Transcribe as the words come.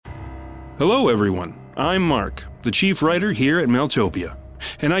Hello everyone, I'm Mark, the chief writer here at Mailtopia,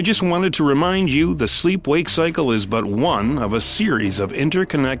 and I just wanted to remind you the Sleep-Wake Cycle is but one of a series of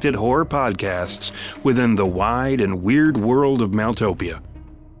interconnected horror podcasts within the wide and weird world of Mailtopia.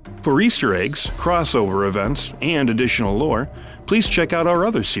 For Easter eggs, crossover events, and additional lore, please check out our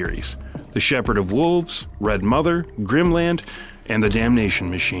other series, The Shepherd of Wolves, Red Mother, Grimland, and The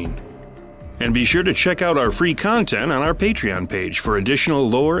Damnation Machine. And be sure to check out our free content on our Patreon page for additional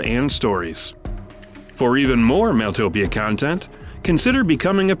lore and stories. For even more Mailtopia content, consider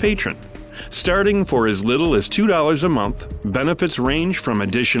becoming a patron. Starting for as little as $2 a month, benefits range from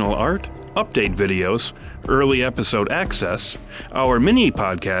additional art, update videos, early episode access, our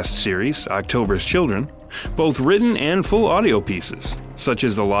mini-podcast series, October's Children, both written and full audio pieces, such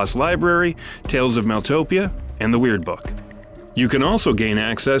as The Lost Library, Tales of Mailtopia, and The Weird Book. You can also gain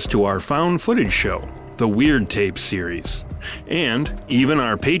access to our found footage show, the Weird Tapes series, and even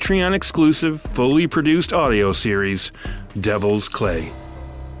our Patreon-exclusive, fully produced audio series, Devil's Clay.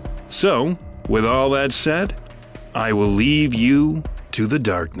 So, with all that said, I will leave you to the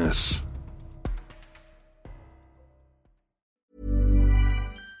darkness.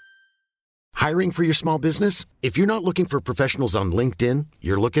 Hiring for your small business? If you're not looking for professionals on LinkedIn,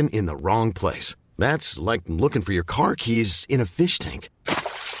 you're looking in the wrong place. That's like looking for your car keys in a fish tank.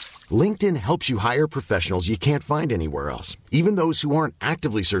 LinkedIn helps you hire professionals you can't find anywhere else, even those who aren't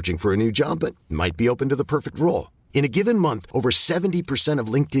actively searching for a new job but might be open to the perfect role. In a given month, over 70% of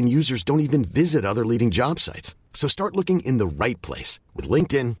LinkedIn users don't even visit other leading job sites. So start looking in the right place. With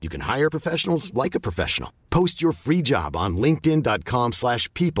LinkedIn, you can hire professionals like a professional. Post your free job on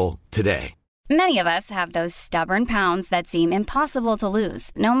linkedin.com/people today. Many of us have those stubborn pounds that seem impossible to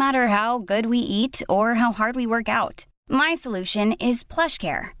lose, no matter how good we eat or how hard we work out. My solution is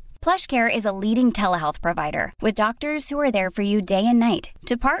PlushCare. PlushCare is a leading telehealth provider with doctors who are there for you day and night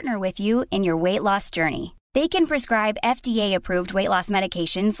to partner with you in your weight loss journey. They can prescribe FDA-approved weight loss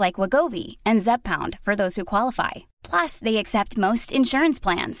medications like Wegovy and Zepbound for those who qualify. Plus, they accept most insurance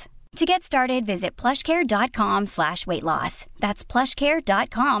plans. To get started, visit plushcare.com/weightloss. That's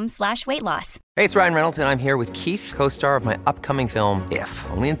plushcare.com/weightloss. Hey, it's Ryan Reynolds, and I'm here with Keith, co-star of my upcoming film, If,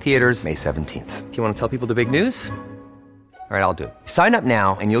 only in theaters May 17th. Do you want to tell people the big news? All right, I'll do it. Sign up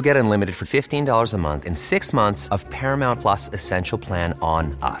now and you'll get unlimited for $15 a month and 6 months of Paramount Plus Essential Plan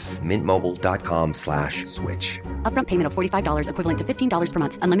on us. MintMobile.com/switch. Upfront payment of $45 equivalent to $15 per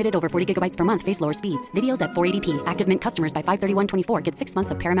month. Unlimited over 40 gigabytes per month. Face lower speeds. Videos at 480p. Active Mint customers by 531.24 get 6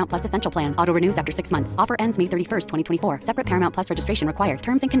 months of Paramount Plus Essential Plan. Auto renews after 6 months. Offer ends May 31st, 2024. Separate Paramount Plus registration required.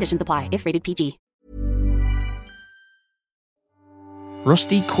 Terms and conditions apply if rated PG.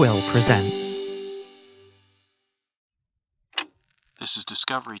 Rusty Quill presents. This is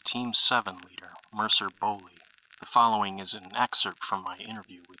Discovery Team 7 leader, Mercer Bowley. The following is an excerpt from my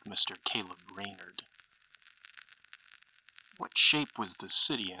interview with Mr. Caleb Raynard. What shape was the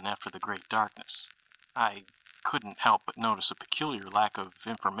city in after the Great Darkness? I couldn't help but notice a peculiar lack of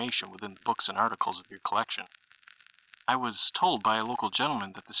information within the books and articles of your collection. I was told by a local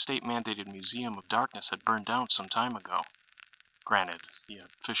gentleman that the state-mandated Museum of Darkness had burned down some time ago. Granted, the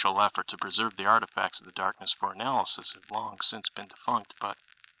official effort to preserve the artifacts of the darkness for analysis have long since been defunct, but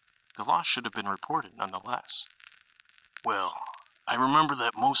the loss should have been reported nonetheless. Well, I remember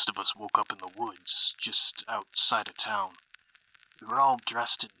that most of us woke up in the woods, just outside of town. We were all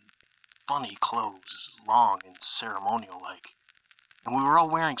dressed in funny clothes, long and ceremonial-like, and we were all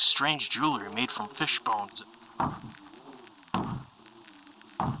wearing strange jewelry made from fish bones.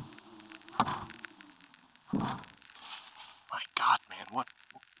 My God, man,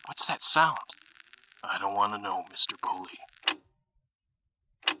 what's that sound? I don't want to know, Mr. Bowley.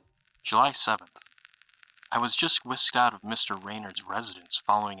 July 7th. I was just whisked out of Mr. Raynard's residence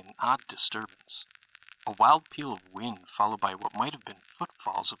following an odd disturbance. A wild peal of wind followed by what might have been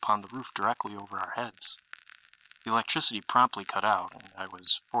footfalls upon the roof directly over our heads. The electricity promptly cut out, and I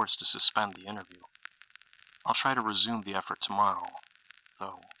was forced to suspend the interview. I'll try to resume the effort tomorrow,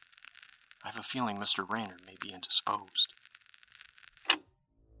 though I have a feeling Mr. Raynard may be indisposed.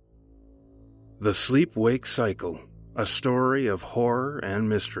 The Sleep-Wake Cycle, a story of horror and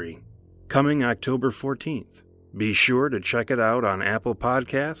mystery. Coming October 14th. Be sure to check it out on Apple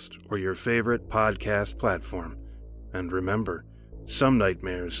Podcast or your favorite podcast platform. And remember, some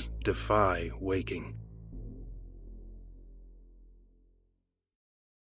nightmares defy waking.